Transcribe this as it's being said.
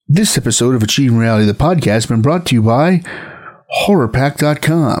This episode of Achieving Reality, the podcast, has been brought to you by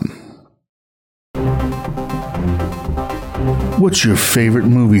HorrorPack.com. What's your favorite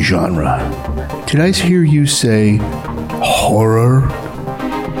movie genre? Did I hear you say horror?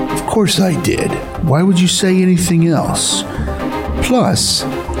 Of course I did. Why would you say anything else? Plus,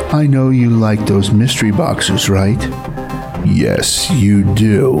 I know you like those mystery boxes, right? Yes, you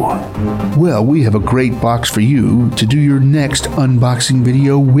do. Well, we have a great box for you to do your next unboxing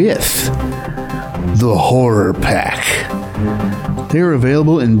video with. The Horror Pack. They're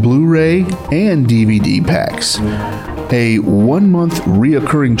available in Blu-ray and DVD packs. A 1-month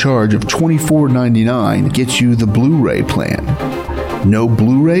reoccurring charge of $24.99 gets you the Blu-ray plan. No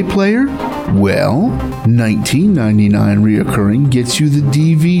Blu-ray player? Well, $19.99 reoccurring gets you the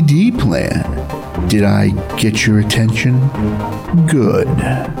DVD plan. Did I get your attention? Good.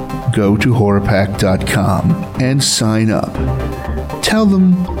 Go to HorrorPack.com and sign up. Tell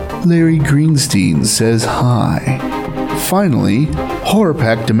them Larry Greenstein says hi. Finally,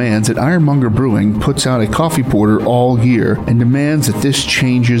 HorrorPack demands that Ironmonger Brewing puts out a coffee porter all year and demands that this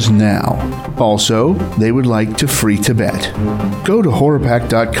changes now. Also, they would like to free Tibet. Go to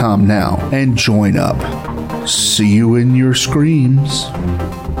HorrorPack.com now and join up. See you in your screams.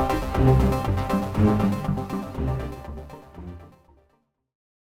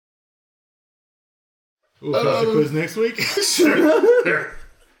 We'll finish the quiz next week. Sure.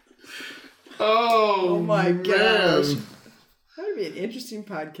 Oh my gosh. Man. That'd be an interesting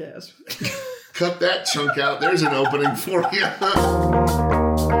podcast. Cut that chunk out. There's an opening for you.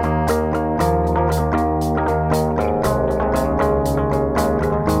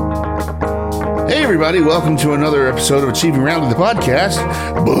 Hey everybody, welcome to another episode of Achieving Reality, the podcast,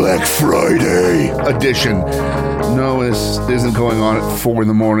 Black Friday edition. No, this isn't going on at 4 in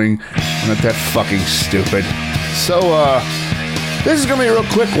the morning. I'm not that fucking stupid. So, this is going to be a real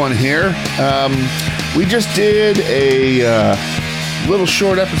quick one here. We just did a little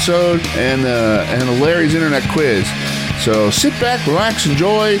short episode and a Larry's Internet quiz. So sit back, relax,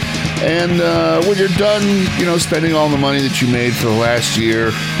 enjoy, and when you're done, spending all the money that you made for the last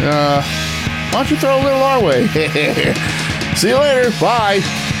year, why don't you throw a little our way? See you later. Bye.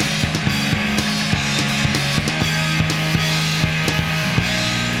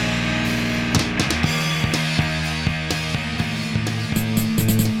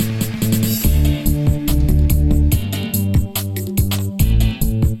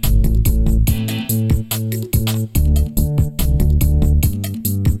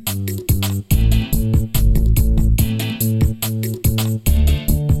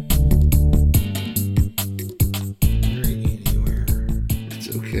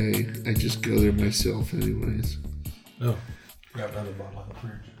 Myself anyways. Oh, got another bottle in the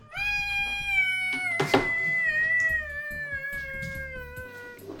fridge.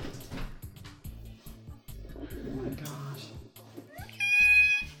 Oh my gosh.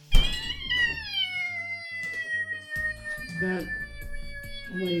 That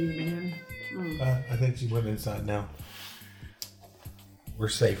lady, man. I think she went inside now. We're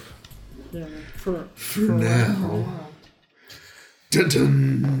safe. Yeah, for now.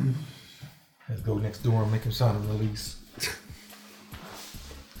 Dun-dun. Let's go next door and make him sign a release.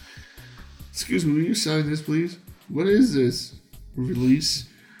 Excuse me, will you sign this, please? What is this? Release?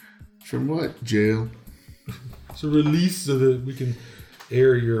 From what? Jail? It's a release so that we can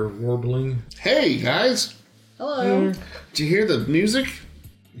air your warbling. Hey, guys! Hello. Did you hear the music?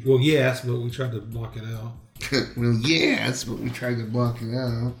 Well, yes, but we tried to block it out. Well, yes, but we tried to block it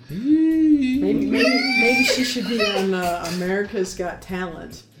out. Maybe she should be on America's Got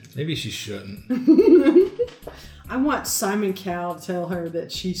Talent. Maybe she shouldn't. I want Simon Cowell to tell her that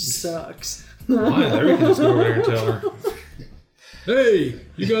she sucks. Why? Larry can just go over there and tell her. Hey,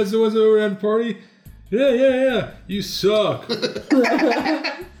 you guys the ones over at the party? Yeah. You suck.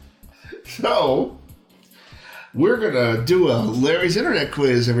 So, we're going to do a Larry's Internet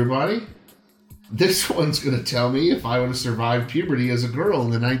quiz, everybody. This one's going to tell me if I would have survived puberty as a girl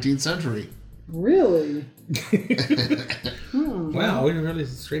in the 19th century. Really? Wow, we're really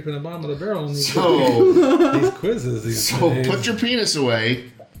scraping the bottom of the barrel in these quizzes. These days. Put your penis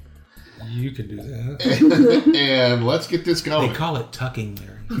away. You can do that. And let's get this going. They call it tucking,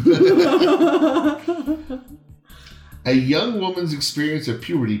 Larry. A young woman's experience of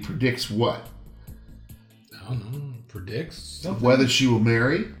puberty predicts what? I don't know. Predicts something? Whether she will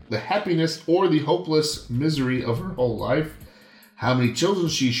marry, the happiness or the hopeless misery of her whole life, how many children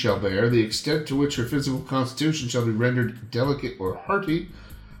she shall bear, the extent to which her physical constitution shall be rendered delicate or hearty,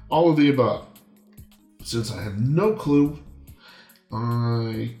 all of the above. Since I have no clue,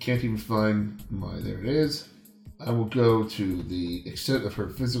 I can't even find there it is. I will go to the extent of her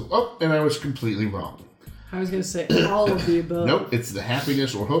physical... Oh, and I was completely wrong. I was going to say all of the above. Nope, it's the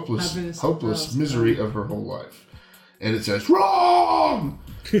happiness or hopeless Happiness. misery of her whole life. And it says, wrong!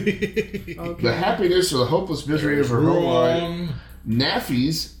 Okay. The happiness or the hopeless misery of her whole life.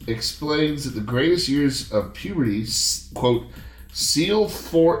 Naffy's explains that the greatest years of puberty, quote, seal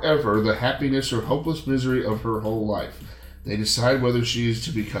forever the happiness or hopeless misery of her whole life. They decide whether she is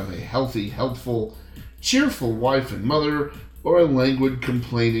to become a healthy, helpful, cheerful wife and mother, or a languid,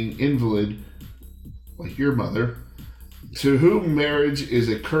 complaining invalid, like your mother, to whom marriage is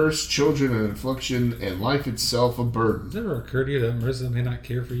a curse, children an affliction, and life itself a burden. Does it ever occur to you that Marissa may not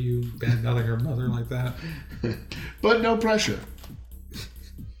care for you, bad-mouthing her mother like that? But no pressure.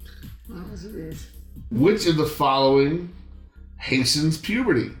 Well, it is. Which of the following hastens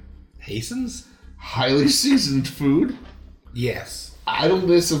puberty? Hastens? Highly seasoned food, Yes.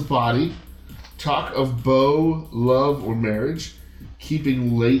 idleness of body, talk of beau, love, or marriage,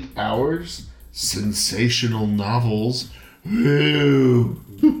 keeping late hours, sensational novels, ew.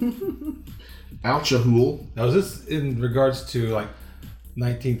 Alcohol. Now, is this in regards to, like,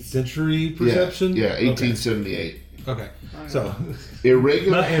 19th century perception? Yeah, 1878. Okay. So,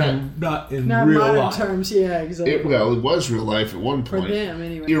 Irregular not in Not real modern life. terms, yeah, exactly. it was real life at one For point. them,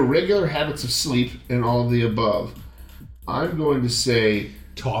 anyway. Irregular habits of sleep and all of the above. I'm going to say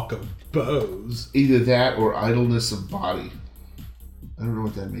Talk of bows. either that or idleness of body. I don't know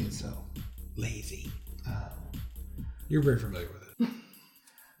what that means though. Lazy. You're very familiar with it.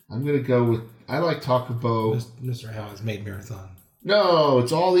 I'm going to go with, I like talk of beau. Mr. Howard's Maid Marathon. No,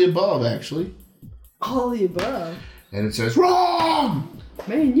 it's all the above actually. All the above. And it says wrong.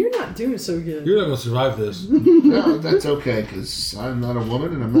 Man, you're not doing so good. You're not going to survive this. No, that's okay because I'm not a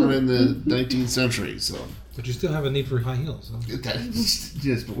woman and I'm not in the 19th century. So But you still have a need for high heels. Huh?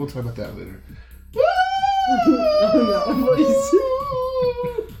 yes, but we'll talk about that later. Oh, no, please.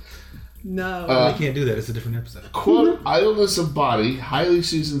 No. I can't do that. It's a different episode. Quote, idleness of body, highly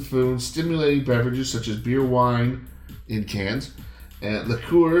seasoned food, stimulating beverages such as beer, wine in cans, and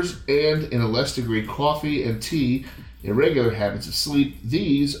liqueurs, and in a less degree, coffee and tea, irregular habits of sleep.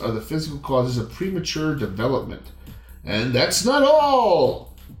 These are the physical causes of premature development. And that's not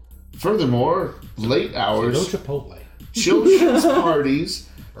all! Furthermore, late hours, No Chipotle. children's parties,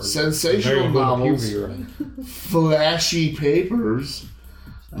 sensational Very little novels, puberty early. flashy papers,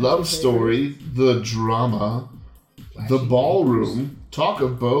 love story, the drama, the ballroom, talk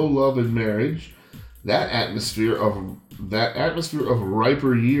of beau, love, and marriage, that atmosphere of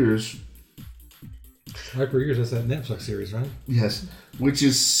riper years. Riper Years, that's that Netflix series, right? Yes, which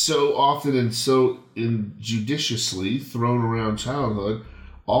is so often and so injudiciously thrown around childhood,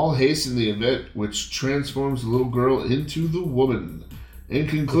 all hasten the event which transforms the little girl into the woman. In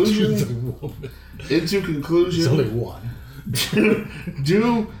conclusion, There's only one.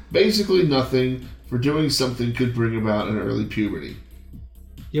 do basically nothing, for doing something could bring about an early puberty.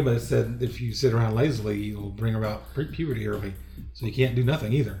 Yeah, but it said if you sit around lazily, you'll bring about puberty early. So you can't do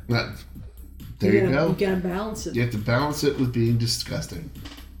nothing either. There you go. You gotta balance it. You have to balance it with being disgusting.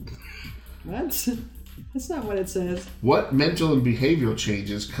 That's not what it says. What mental and behavioral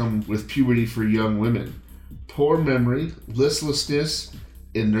changes come with puberty for young women? Poor memory, listlessness,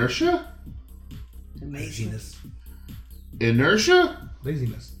 inertia? Laziness. Inertia?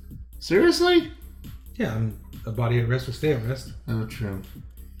 Laziness. Seriously? Yeah, a body at rest will stay at rest. Oh, true.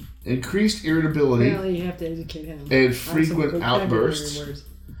 Increased irritability Apparently, you have to educate him. and on some frequent vocabulary outbursts, words.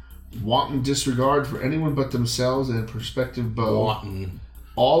 wanton disregard for anyone but themselves and prospective beau. Wanton.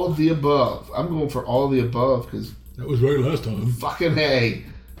 All of the above. I'm going for all of the above because That was right last time. fucking hey.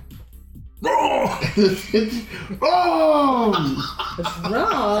 Wrong! It's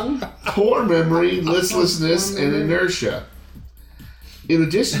wrong. Poor memory, listlessness, and inertia. In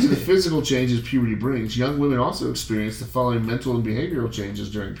addition to the physical changes puberty brings, young women also experience the following mental and behavioral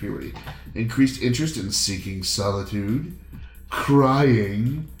changes during puberty: increased interest in seeking solitude,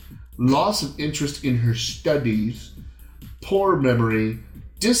 crying, loss of interest in her studies, poor memory,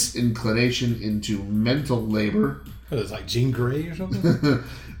 disinclination into mental labor, What is it, like Jean Grey or something?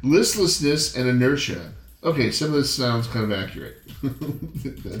 listlessness, and inertia. Okay, some of this sounds kind of accurate.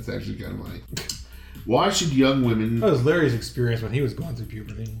 That's actually kind of funny. Why should young women... That was Larry's experience when he was going through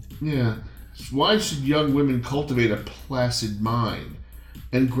puberty. Yeah. Why should young women cultivate a placid mind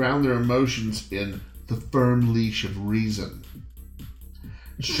and ground their emotions in the firm leash of reason?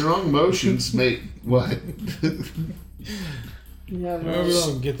 Strong emotions make... What? Yeah, Oh, we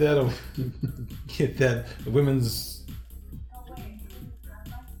don't get that. Get that. The women's.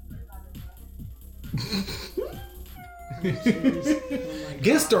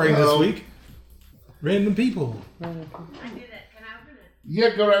 Guest starring this week. Random people. I did it. Can I open it?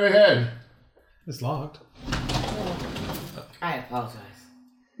 Yeah, go right ahead. It's locked. I apologize.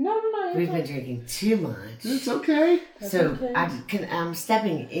 No. We've been drinking too much. It's okay. So okay. I'm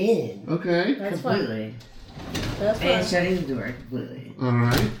stepping in Okay. That's fine. completely. That's And fine. shutting the door completely. All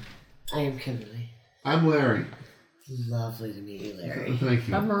right. I am Kimberly. I'm Larry. Lovely to meet you, Larry. Thank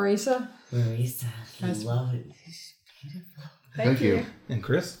you. I'm Marisa. Marisa. Nice. Lovely. Thank you. And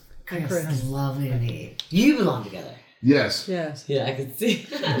Chris? Chris. Lovely to meet you. You belong together. Yes. Yes. Yeah, I can see.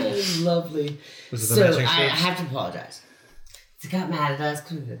 Lovely. Was it the So matching I shirts? have to apologize. They got mad at us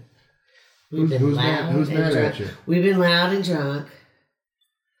because we've been Who's loud mad? Who's and mad drunk. at you? We've been loud and drunk.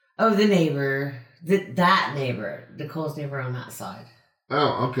 Oh, the neighbor. That neighbor. Nicole's neighbor on that side.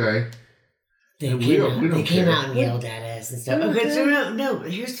 Oh, okay. They We came don't- out, we don't they came care. out and yelled at us and stuff. Okay, so no,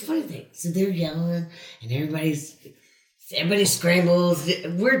 but here's the funny thing. So they're yelling and everybody scrambles.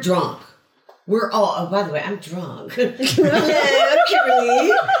 We're drunk. We're all, oh, by the way, I'm drunk. I'm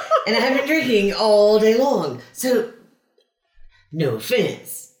Kimberly. And I've been drinking all day long. So, no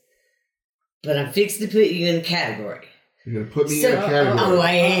offense. But I'm fixing to put you in a category. You're gonna put me So- in a category. Oh,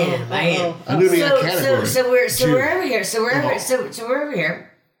 I am. I am. I'm gonna be in a category. So we're Two. over here. So we're over here.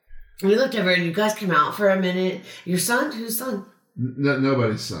 We looked over and you guys came out for a minute. Your son? Whose son?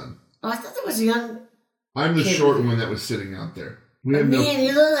 Nobody's son. Oh, I thought that was a young. I'm the Kid. short one that was sitting out there. We Oh, have man,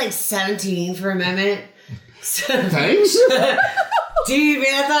 you look like 17 for a moment. So, Thanks. dude,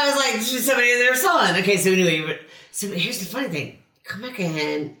 man, I thought it was like somebody in their son. Okay, so anyway, so here's the funny thing. Come back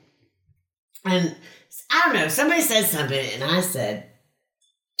in, and I don't know. Somebody said something, and I said,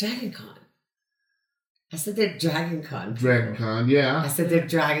 Dragon Con. I said they're Dragon Con. Dragon Con, I yeah. said they're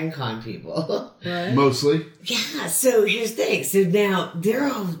Dragon Con people. Right. Mostly. Yeah, so here's the thing. So now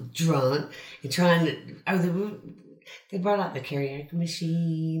they're all drunk and trying to. Oh, they brought out the karaoke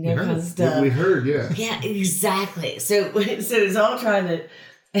machine, that kind of stuff. We heard, yeah. Yeah, exactly. So it's all trying to.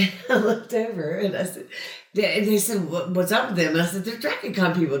 And I looked over and I said, they said, "What's up with them?" And I said, "They're Dragon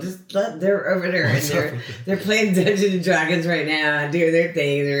Con people. Just they're over there and they're playing Dungeons and Dragons right now, doing their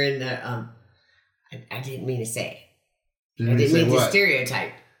thing. They're in the I didn't mean to say. I didn't say mean to what?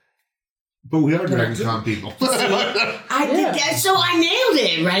 stereotype. But we are Dragon Con people. I did that, so I nailed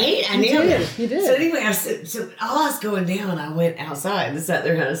it, right? I nailed it. You did. So anyway, so all I was going down, I went outside and sat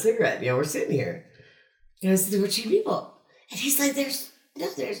there and had a cigarette. You know, we're sitting here. And I said, there were 2 people. And he's like, there's.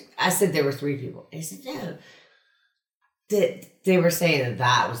 I said, there were 3 people. And he said, no. They were saying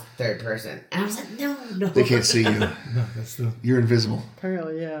that was the third person. And I was like, no. They can't see you. No, that's the. You're invisible.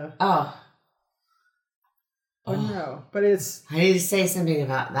 Apparently, yeah. Oh, Oh, no. But it's. I need to say something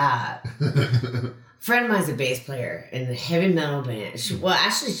about that. Friend of mine's a bass player in a heavy metal band. She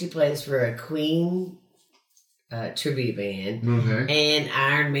plays for a Queen tribute band Okay. and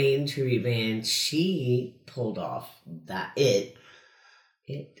Iron Maiden tribute band. She pulled off that it.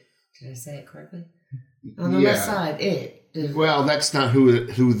 Did I say it correctly? On the left side, it. Well, that's not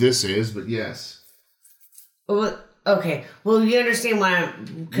who this is, but yes. Well, okay. Well, you understand why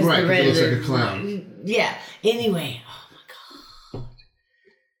I'm. Right, 'cause it looks like a clown. Yeah. Anyway, oh my god,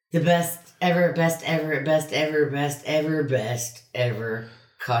 the best ever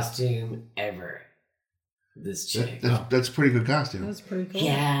costume ever. This chick. That's a pretty good costume. That's pretty cool.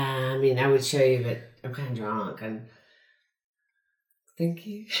 Yeah, I mean, I would show you, but I'm kind of drunk. And thank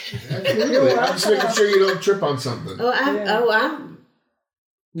you. Absolutely. I'm just making sure you don't trip on something. I'm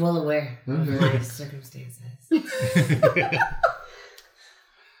well aware of Okay. my circumstances.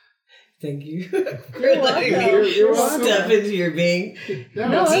 Thank you for letting me You're welcome. step into your being. No,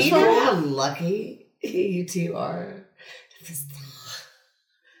 No, Do that's you know fine. how lucky you two are?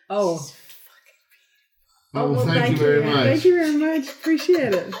 Oh. Oh, well, thank you very much. Thank you very much.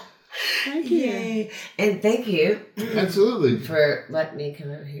 Appreciate it. Thank you. Yay. And thank you Absolutely. for letting me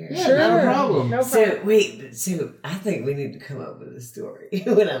come over here. Yeah, not a problem. No problem. So I think we need to come up with a story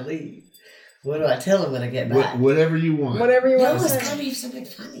when I leave. What do I tell them when I get back? Whatever you want. Whatever you No, want to it's say. gotta be something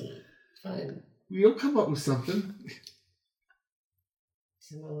funny. Fun. You'll come up with something.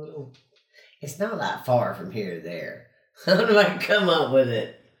 It's not that far from here to there. How do I come up with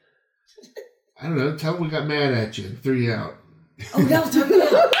it? I don't know. Tell them we got mad at you and threw you out. Oh no, throw me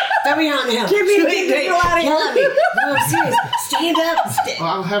out. Throw me out now. Get me out of here. Yell at me. No, I'm serious. Stand up. Well,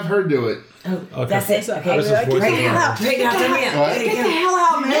 I'll have her do it. Oh, Okay. that's it. Okay, This is voice right over. now. Right now, throw me out. What? There you Get go. the hell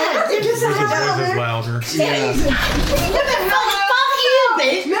out, man. Yeah, Get the This hell voice out, is man. louder. What the fuck? Fuck you,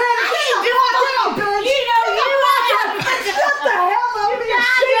 bitch. Man, get the hell, bitch. You know you are. Get the hell out of here.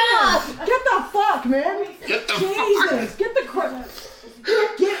 Shut Get the fuck, man. Get the Jesus. Get the crap.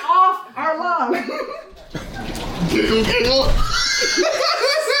 Get off our lawn. Giggle, giggle.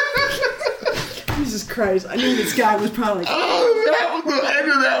 Jesus Christ. I knew this guy was probably like, Oh, the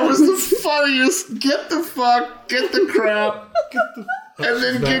end of that was the funniest. Get the fuck, get the crap, and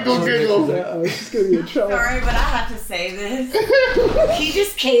then giggle. oh, she's going to be in trouble. Sorry, but I have to say this. He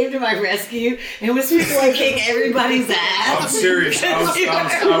just came to my rescue and was just like kicking everybody's ass. I'm serious. I was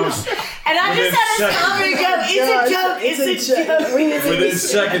And I just had to stop and go, it's a joke. within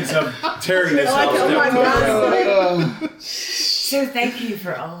seconds of tearing this house oh my down. God. So thank you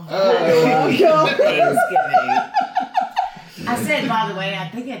for all Oh, God. Thanksgiving. I said, by the way, I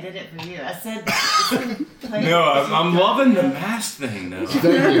think I did it for you. I said, No, I'm loving the mask thing now.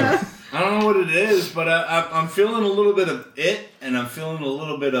 Thank you. I don't know what it is, but I'm feeling a little bit of it, and I'm feeling a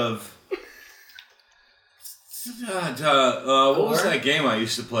little bit of. What was that game I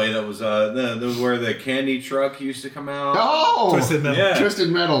used to play? That was where the candy truck used to come out. Oh, Twisted Metal. Yeah. Twisted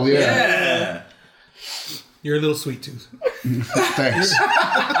Metal, yeah. Yeah. You're a little sweet tooth. Thanks.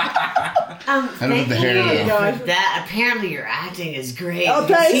 I don't have the hair Thank you though. for that. Apparently your acting is great. Oh,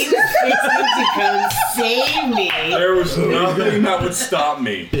 thanks. He was fixing to come save me. There was nothing that would stop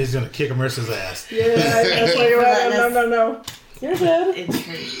me. He's gonna kick Marissa's ass. Yeah, that's why you're right. No. You're good. It's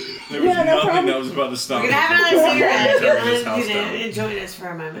true. There was Yeah, no nothing problem. that was about to stop We're me. gonna have another cigarette. Tearing this house You know, down. enjoy this for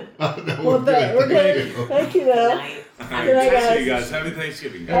a moment. No, Well, we're good. Thank you, though. Night. All Good night, right, guys. see you guys. Happy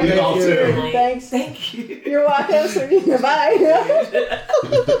Thanksgiving, guys. You all too. Thanks. Thank you. You're welcome. Bye.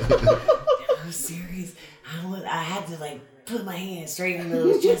 I'm serious. I had to like put my hand straight in the middle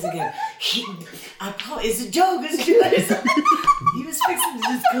of his chest and go, it's a joke. It's a joke. He was fixing to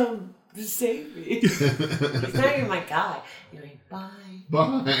just come to save me. He's not even my guy. You're like, bye.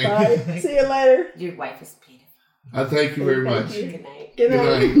 Bye. Bye. See you later. Your wife is beautiful. I thank you very much. Good night. Good Good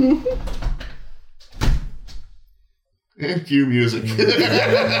night. night. And cue music. We didn't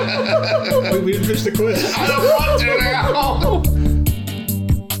finish the quiz. I don't want to now.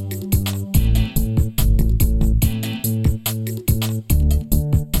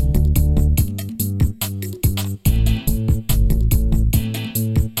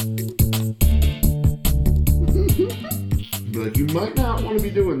 But you might not want to be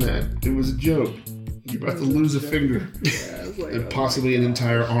doing that. It was a joke. You're about to lose a finger and possibly an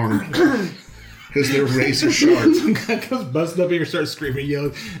entire arm because they're razor sharp. Some guy comes busting up here and starts screaming,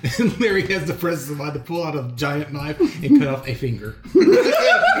 yelling, and Larry has the presence of mind to pull out a giant knife and cut off a finger.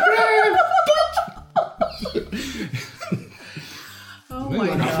 Oh Man, my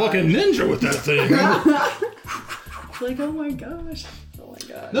like a god. fucking ninja with that thing. Like, oh my gosh. Oh my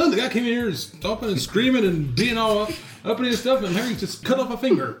god. No, the guy came in here stomping and screaming and being all uppity and stuff, and Harry just cut off a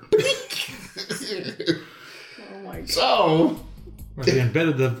finger. Oh my god. So, Or he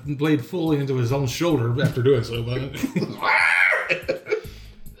embedded the blade fully into his own shoulder after doing so. But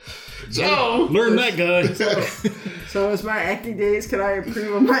learn that, guy. So it's my acting days. Can I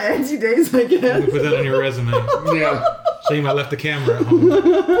improve on my acting days, I guess? Put that on your resume. yeah. Shame I left the camera at home.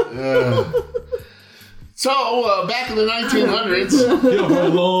 So, back in the 1900s, Get off my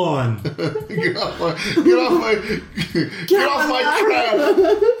lawn. get off my crap.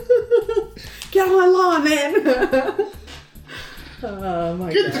 Get on my lawn, man. Oh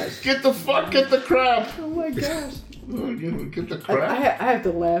my gosh. Get the crap. Oh my gosh. Get the I crap. have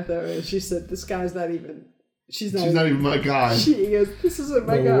to laugh though. And she said, "This guy's not even. She's not even my guy. She goes, "This isn't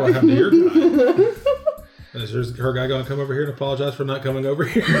my Well, guy." what happened to your guy? Is her guy going to come over here and apologize for not coming over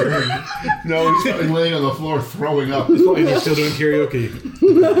here? No, he's probably laying on the floor throwing up. And he's still doing karaoke.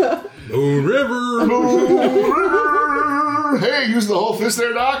 Moon River. Hey, use the whole fist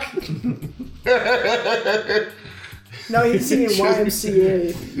there, Doc. No, he's singing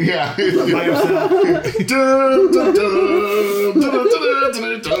YMCA. Yeah. By himself. Dun, dun, dun, dun, dun,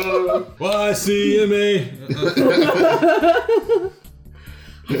 dun, dun. YCMA.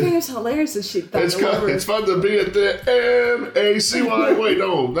 I think it's hilarious that she thought It's fun to be at the MACY. Wait,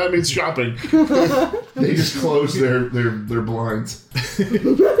 no, that means shopping. They just close their blinds.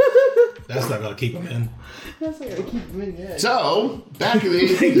 That's not going to keep him in. That's not gonna keep him in yet. So, back in the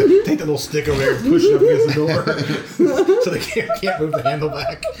 80s. Take the little stick over there and push it up against the door so they can't move the handle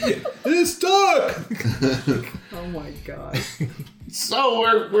back. It's stuck! Oh my god. So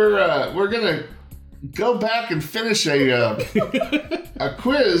we're gonna go back and finish a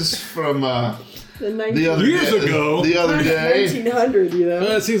quiz from the other Years day, ago. The other day. 1900, you know.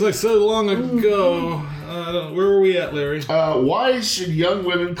 That seems like so long ago. Where were we at, Larry? Why should young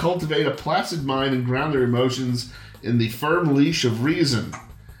women cultivate a placid mind and ground their emotions in the firm leash of reason?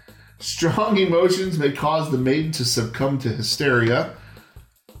 Strong emotions may cause the maiden to succumb to hysteria.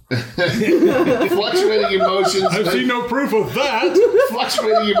 Fluctuating emotions. I've seen no proof of that.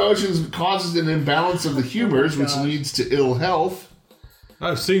 Fluctuating emotions causes an imbalance of the humors, which leads to ill health.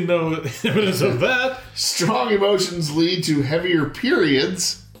 I've seen no evidence of that. Strong emotions lead to heavier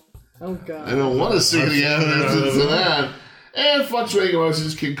periods. Oh, God. I don't want to see any evidence of that. And fluctuating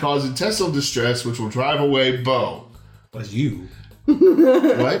emotions can cause intestinal distress, which will drive away Bo. That's you.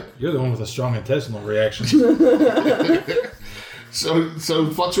 What? You're the one with a strong intestinal reaction. So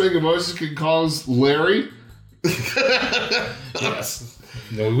fluctuating emotions can cause Larry. Yes.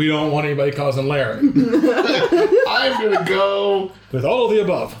 No, we don't want anybody causing Larry. I'm going to go... With all of the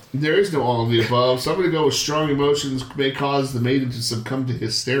above. There is no all of the above. So I'm going to go with strong emotions may cause the maiden to succumb to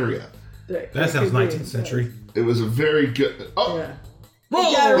hysteria. That sounds 19th century. It was a very good... Oh, Yeah.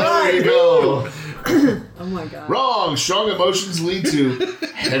 Wrong! got it there you go. Oh, my God. Wrong. Strong emotions lead to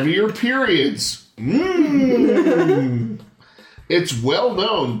heavier periods. It's well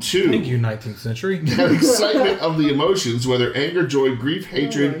known, too. Thank you, 19th century. That excitement of the emotions, whether anger, joy, grief,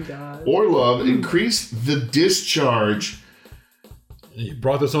 hatred, God. or love, increase the discharge. You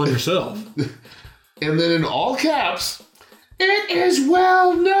brought this on yourself. And then in all caps, it is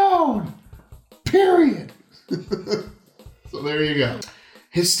well known. Period. So there you go.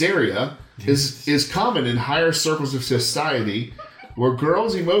 Hysteria is common in higher circles of society where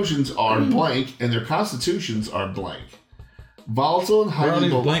girls' emotions are blank and their constitutions are blank. Volatile and Where are highly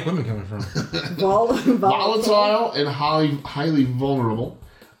these blank women coming from? volatile and highly vulnerable,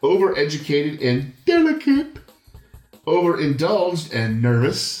 overeducated and delicate, overindulged and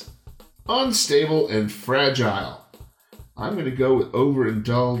nervous, unstable and fragile. I'm going to go with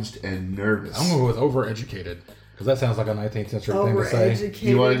overindulged and nervous. I'm going to go with overeducated. Because that sounds like a 19th century thing to say. Overeducated.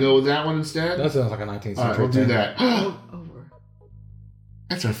 You want to go with that one instead? That sounds like a 19th century All right, we'll thing. do that. Over.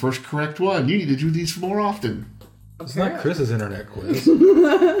 That's our first correct one. You need to do these more often. It's not Chris's internet quiz.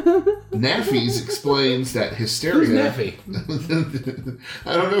 Naffy's explains that hysteria... Who's Naffy?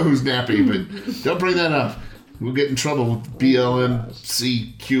 I don't know who's nappy, but don't bring that up. We'll get in trouble with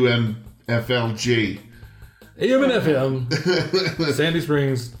BLMCQMFLG. AM and FM, Sandy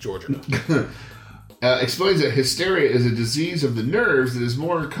Springs, Georgia. Explains that hysteria is a disease of the nerves that is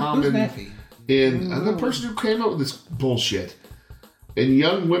more common in the person who came up with this bullshit. In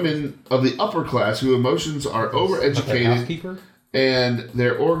young women of the upper class whose emotions are Like a overeducated housekeeper? and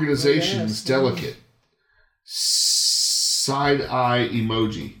their organizations Yes. delicate. Side eye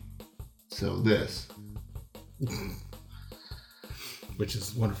emoji. So this. Which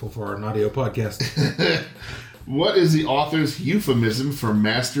is wonderful for our audio podcast. What is the author's euphemism for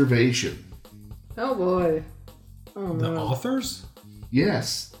masturbation? Oh, boy. Oh, The no. authors?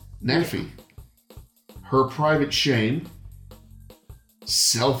 Yes, Naffy. Her private shame.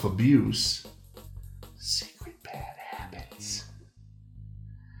 Self-abuse. Secret bad habits.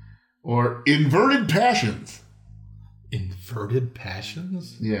 Or inverted passions. Inverted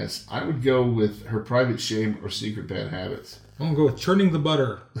passions? Yes, I would go with her private shame or secret bad habits. I'm going to go with churning the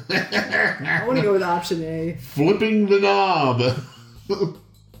butter. I want to go with option A. Flipping the knob.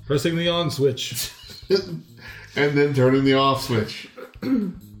 Pressing the on switch. And then turning the off switch.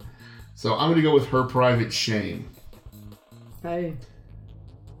 So I'm going to go with her private shame. Hey.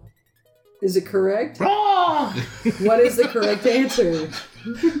 Is it correct? Ah! What is the correct answer?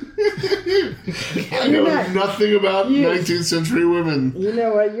 I know nothing about 19th century women. You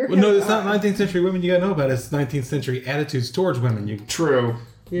know what? You're Well, no, it's not 19th century women you got to know about. It's 19th century attitudes towards women. True.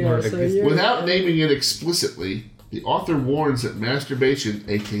 Yeah, so you're Without naming it explicitly, the author warns that masturbation,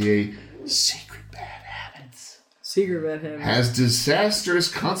 aka secret bad habits, secret bad habits. has disastrous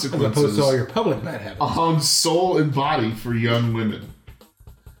As opposed consequences to all your public bad habits. on soul and body for young women.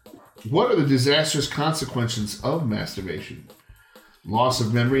 What are the disastrous consequences of masturbation? Loss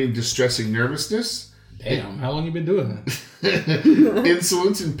of memory and distressing nervousness? Damn, how long you been doing that?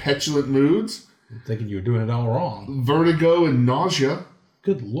 Insolent and petulant moods? I'm thinking you were doing it all wrong. Vertigo and nausea?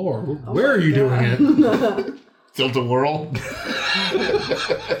 Good Lord, where are you doing it? Tilt-a-whirl?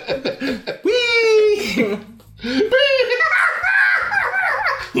 Whee!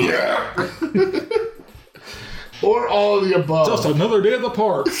 Or all of the above. Just another day at the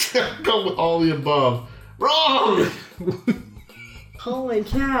park. Go with all the above. Wrong! Holy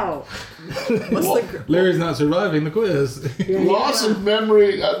cow. What's the... Larry's not surviving the quiz. Loss of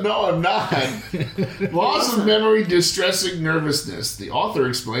memory. No, I'm not. Loss of memory, distressing nervousness. The author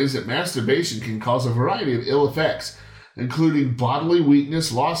explains that masturbation can cause a variety of ill effects, including bodily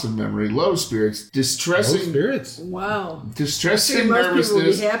weakness, loss of memory, low spirits, No distressing spirits. Wow. distressing Most people will be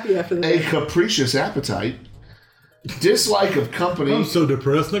nervousness, happy after a that. capricious appetite, dislike of company, I'm so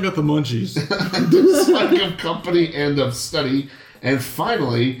depressed. I got the munchies. dislike of company and of study, and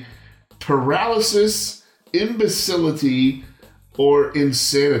finally, paralysis, imbecility, or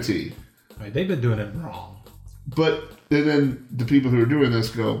insanity. Right, they've been doing it wrong. But And then the people who are doing this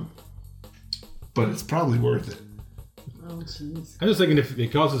go, but it's probably worth it. Oh, jeez. I'm just thinking if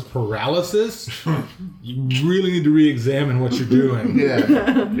it causes paralysis, you really need to re-examine what you're doing. Yeah.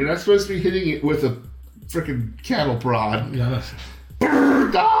 You're not supposed to be hitting it with a freaking cattle prod. Yeah.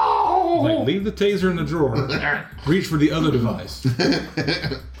 No! Like, leave the taser in the drawer. Reach for the other device.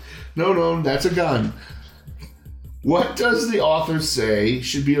 No, that's a gun. What does the author say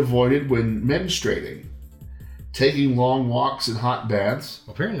should be avoided when menstruating? Taking long walks and hot baths.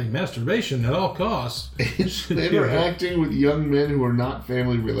 Apparently, masturbation at all costs. Interacting with young men who are not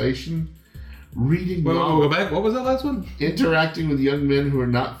family relation. Reading Go back. What was that last one? Interacting with young men who are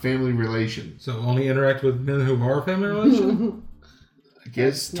not family relation. So only interact with men who are family relation? I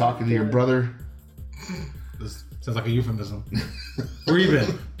guess talking to your brother. This sounds like a euphemism. Or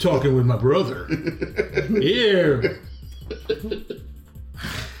even talking with my brother. Here.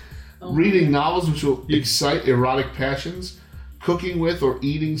 Reading novels which will excite erotic passions. Cooking with or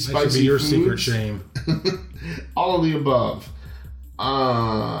eating spicy That should be your foods. secret shame. All of the above.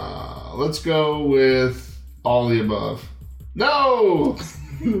 Let's go with all of the above. No!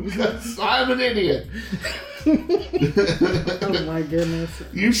 Because I'm an idiot. Oh my goodness.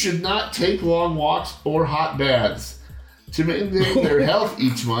 You should not take long walks or hot baths. To maintain their health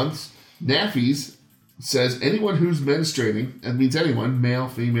each month, NAFIs says anyone who's menstruating, that means anyone, male,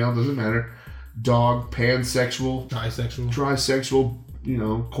 female, doesn't matter, dog, pansexual, trisexual,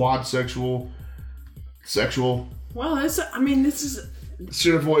 quadsexual, sexual, Well, this is.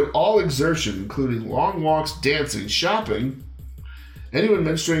 should avoid all exertion, including long walks, dancing, shopping. Anyone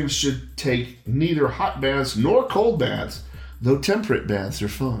menstruating should take neither hot baths nor cold baths, though temperate baths are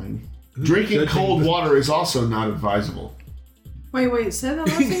fine. Drinking cold water is also not advisable. Wait, say that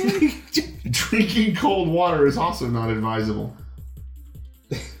last again? Drinking cold water is also not advisable.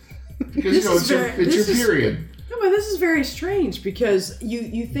 Because, it's your period. No, but this is very strange because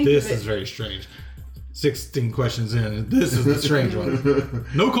you think This of it, is very strange. 16 questions in. This is the strange one.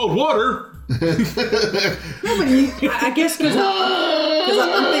 No cold water. No, but I guess because I'm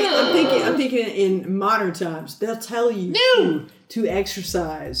thinking in modern times they'll tell you to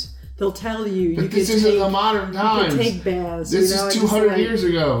exercise. They'll tell you But this isn't the modern times. You can take baths. This is 200 years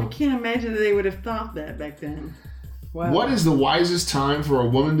ago. I can't imagine that they would have thought that back then. Wow. What is the wisest time for a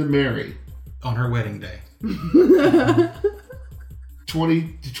woman to marry? On her wedding day.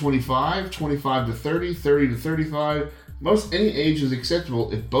 20 to 25, 25 to 30, 30 to 35. Most any age is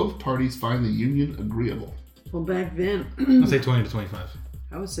acceptable if both parties find the union agreeable. Well, back then, I'll say 20 to 25.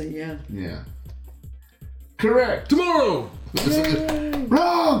 I would say yeah. Yeah. Correct. Tomorrow!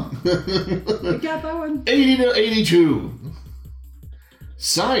 Wrong! You got that one? 80 to 82.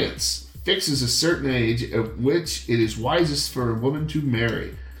 Science fixes a certain age at which it is wisest for a woman to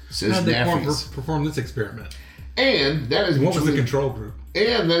marry, says How did they NAFIs. perform this experiment? And that is What was the control group?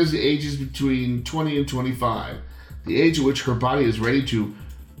 And that is the ages between 20 and 25. The age at which her body is ready to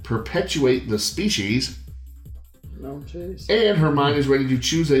perpetuate the species. No, jeez. And her mind is ready to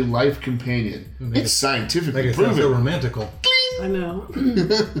choose a life companion. It's scientifically Make it sound so proven. romantical. I know.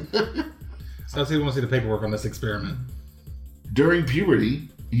 So I want to see the paperwork on this experiment. During puberty,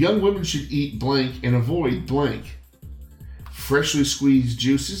 young women should eat blank and avoid blank. Freshly squeezed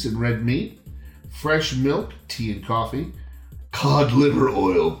juices and red meat, fresh milk, tea and coffee, cod liver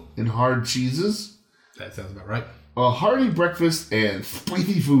oil and hard cheeses, That sounds about right. a hearty breakfast, and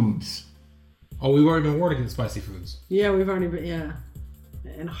spicy foods. Oh, we've already been warned against spicy foods. Yeah, we've already been, yeah.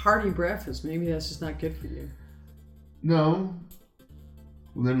 And hearty breakfast, maybe that's just not good for you. No.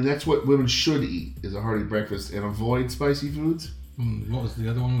 I mean, that's what women should eat, is a hearty breakfast and avoid spicy foods. What was the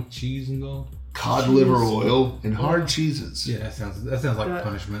other one with cheese involved? Cod liver oil and hard cheeses. Yeah, that sounds like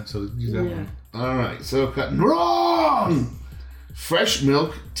punishment. So use that one. All right, so cutting wrong. Fresh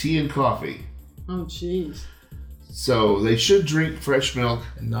milk, tea, and coffee. Oh, jeez. So they should drink fresh milk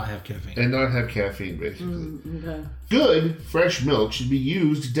And not have caffeine. and not have caffeine, basically. Okay. Good fresh milk should be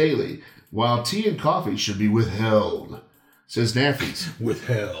used daily, while tea and coffee should be withheld, says NAFIs.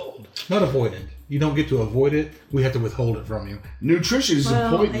 Withheld. Not avoided. You don't get to avoid it. We have to withhold it from you. Nutrition is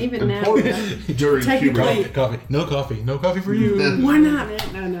Well, even now, important during technically- puberty. Coffee. No coffee. No coffee for you. Why not?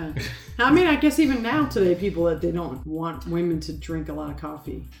 No. I mean, I guess even now today, people that they don't want women to drink a lot of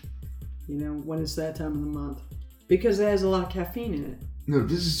coffee, when it's that time of the month. Because it has a lot of caffeine in it. No,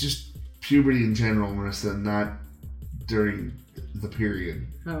 this is just puberty in general, Marissa, not during the period.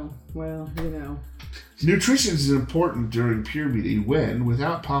 Oh, well, Nutrition is important during puberty when,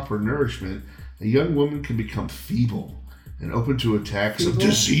 without proper nourishment, a young woman can become feeble and open to attacks of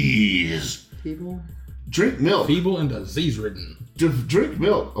disease. People. Drink milk. Feeble and disease-ridden. Drink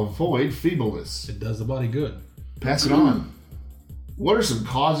milk. Avoid feebleness. It does the body good. Pass it on. What are some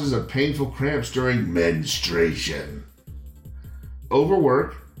causes of painful cramps during menstruation?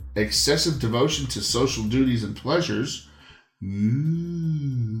 Overwork, excessive devotion to social duties and pleasures,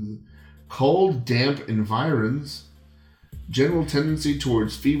 cold, damp environs, general tendency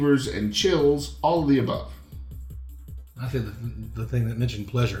towards fevers and chills, all of the above. I think the thing that mentioned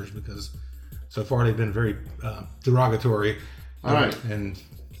pleasures, because so far they've been very derogatory. All right. And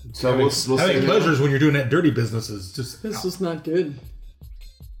So having, we'll having say pleasures when you're doing that dirty business is just... This is not good.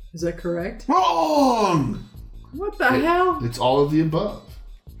 Is that correct? Wrong! What the hell? It's all of the above.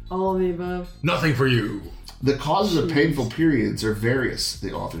 All of the above. Nothing for you. The causes of painful periods are various,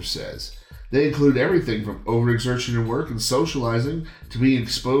 the author says. They include everything from overexertion in work and socializing to being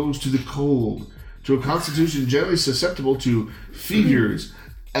exposed to the cold, to a constitution generally susceptible to fevers,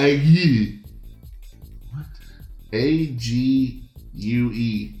 ague. What? A-G-U-E.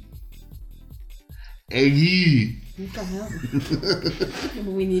 Ague. What the hell?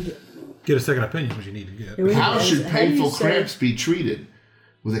 We need to... Get a second opinion, what you need to get. How should How do you painful say- cramps be treated?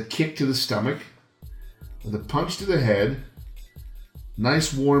 With a kick to the stomach, with a punch to the head,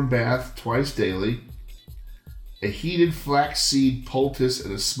 nice warm bath twice daily, a heated flaxseed poultice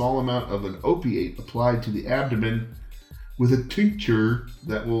and a small amount of an opiate applied to the abdomen, with a tincture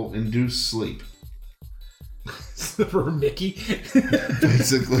that will induce sleep. For Mickey.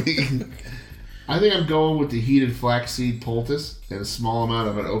 Basically. I think I'm going with the heated flaxseed poultice and a small amount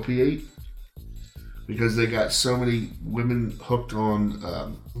of an opiate. Because they got so many women hooked on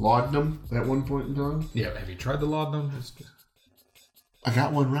laudanum at one point in time. Yeah, have you tried the laudanum? I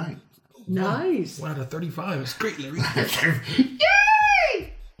got one right. Nice. 1 out of 35. It's great, Larry.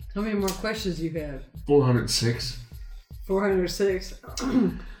 Yay! How many more questions you have? 406. 406.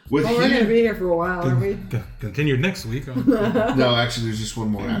 With Well, we're going to heated... be here for a while, aren't we? Continue next week. No, actually, there's just one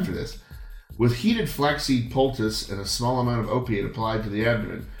more after this. With heated flaxseed poultice and a small amount of opiate applied to the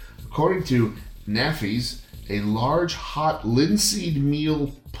abdomen, according to Naffies, a large hot linseed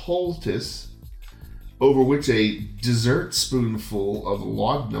meal poultice over which a dessert spoonful of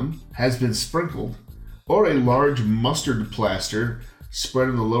laudanum has been sprinkled, or a large mustard plaster spread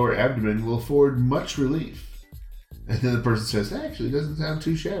on the lower abdomen will afford much relief. And then the person says, actually, it doesn't sound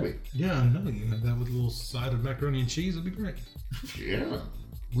too shabby. Yeah, I know. You have that with a little side of macaroni and cheese. It'd be great. Yeah.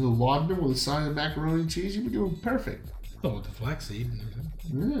 With a laudanum with a side of macaroni and cheese, you'd be doing perfect. Oh, with the flaxseed and everything.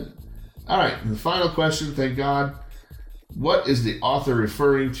 Yeah. All right, and the final question, thank God. What is the author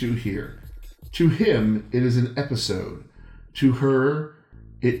referring to here? To him, it is an episode. To her,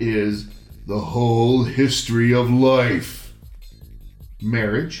 it is the whole history of life.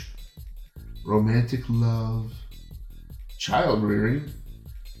 Marriage, romantic love, child rearing,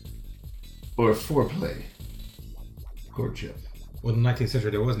 or foreplay. Courtship. Well, in the 19th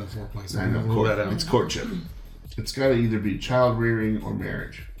century, there was no foreplay, so I know, we'll rule that out. it's courtship. It's got to either be child rearing or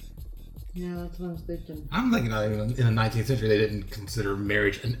marriage. Yeah, that's what I was thinking. I'm thinking not even in the 19th century, they didn't consider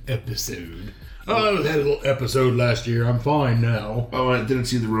marriage an episode. Oh, I had a little episode last year. I'm fine now. Oh, I didn't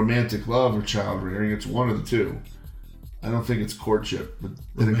see the romantic love or child rearing. It's one of the two. I don't think it's courtship. But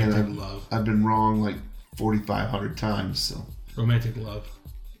then Romantic again, love. I've been wrong like 4,500 times. So, Romantic love.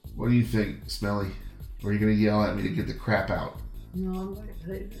 what do you think, Smelly? Or are you going to yell at me to get the crap out? No, I'm not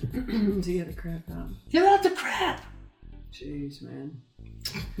going to get the crap out. Get out the crap! Jeez, man.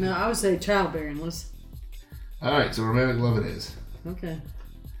 No, I would say childbearing. Let's... All right, so romantic love it is. Okay.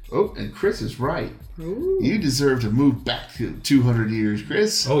 Oh, and Chris is right. Ooh. You deserve to move back to 200 years,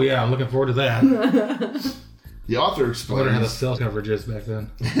 Chris. Oh, yeah, I'm looking forward to that. The author I wonder how the explains. cell coverage is back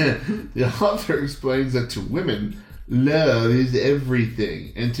then. The author explains that to women, love is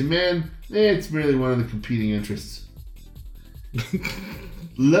everything, and to men, it's merely one of the competing interests.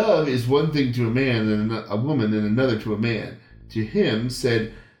 Love is one thing to a man and a woman, and another to a man. To him,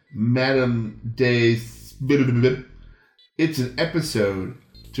 said Madame de... It's an episode.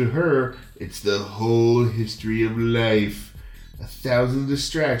 To her, it's the whole history of life. 1,000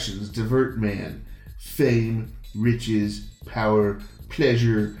 distractions divert man. Fame, riches, power,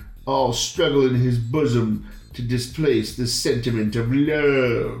 pleasure, all struggle in his bosom to displace the sentiment of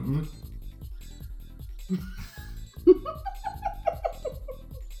love.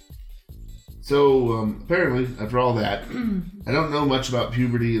 So, apparently, after all that, I don't know much about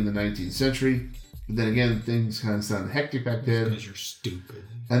puberty in the 19th century. But then again, things kind of sound hectic back then. Because you're stupid.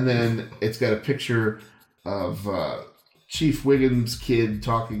 And then it's got a picture of Chief Wiggins' kid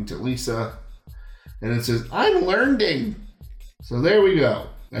talking to Lisa. And it says, I'm learning. So there we go.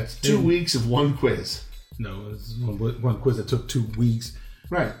 That's 2 weeks of one quiz. No, it's one quiz that took 2 weeks.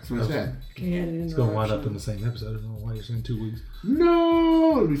 Right, that's what I said. It's going to wind up in the same episode. I don't know why you're saying 2 weeks.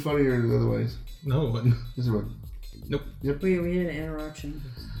 No, it'd be funnier in other ways. No, it wouldn't. This is what. Nope. We had an interruption.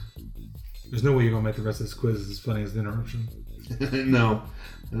 There's no way you're gonna make the rest of this quiz as funny as the interruption. No,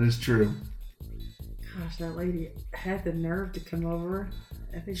 that is true. Gosh, that lady had the nerve to come over.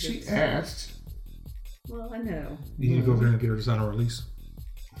 I think She that's- asked. Well, I know. You need to go over there and get her to sign a release.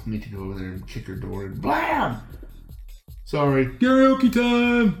 I need to go over there and kick her door and blam! Sorry. Karaoke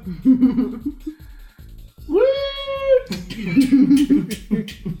time!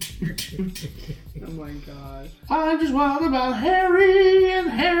 Oh my god. I'm just wild about Harry, and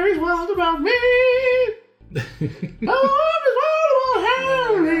Harry's wild about me. I'm just wild about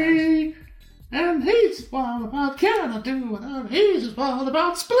Harry, and he's wild about can I do without. He's just wild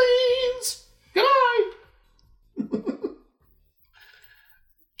about spleens. Good night.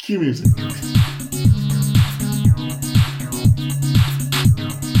 Cue music.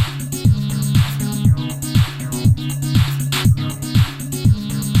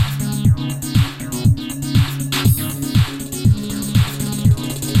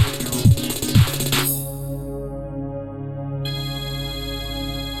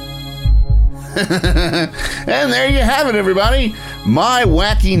 And there you have it, everybody. My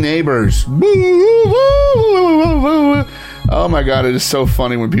wacky neighbors. Oh my god, it is so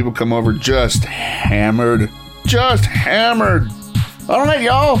funny when people come over just hammered. Just hammered. All right,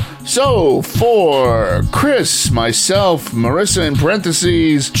 y'all. So, for Chris, myself, Marissa in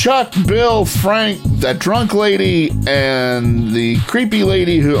parentheses, Chuck, Bill, Frank, that drunk lady, and the creepy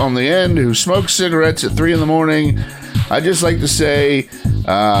lady who on the end who smokes cigarettes at 3 a.m, I'd just like to say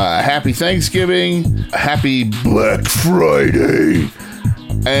happy Thanksgiving, happy Black Friday,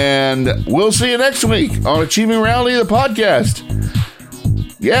 and we'll see you next week on Achieving Reality, the podcast.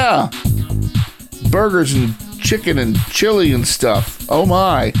 Yeah. Burgers and chicken and chili and stuff. Oh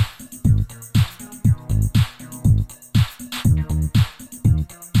my.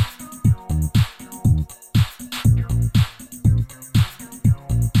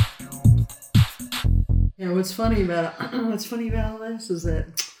 Yeah, what's funny about all this is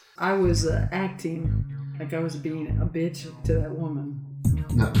that I was acting like I was being a bitch to that woman.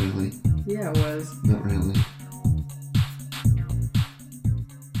 Not really. Yeah, I was. Not really.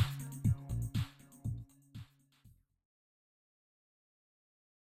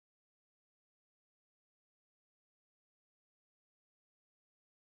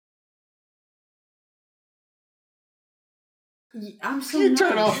 I'm so You nice.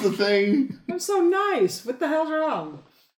 turn off the thing. I'm so nice. What the hell's wrong?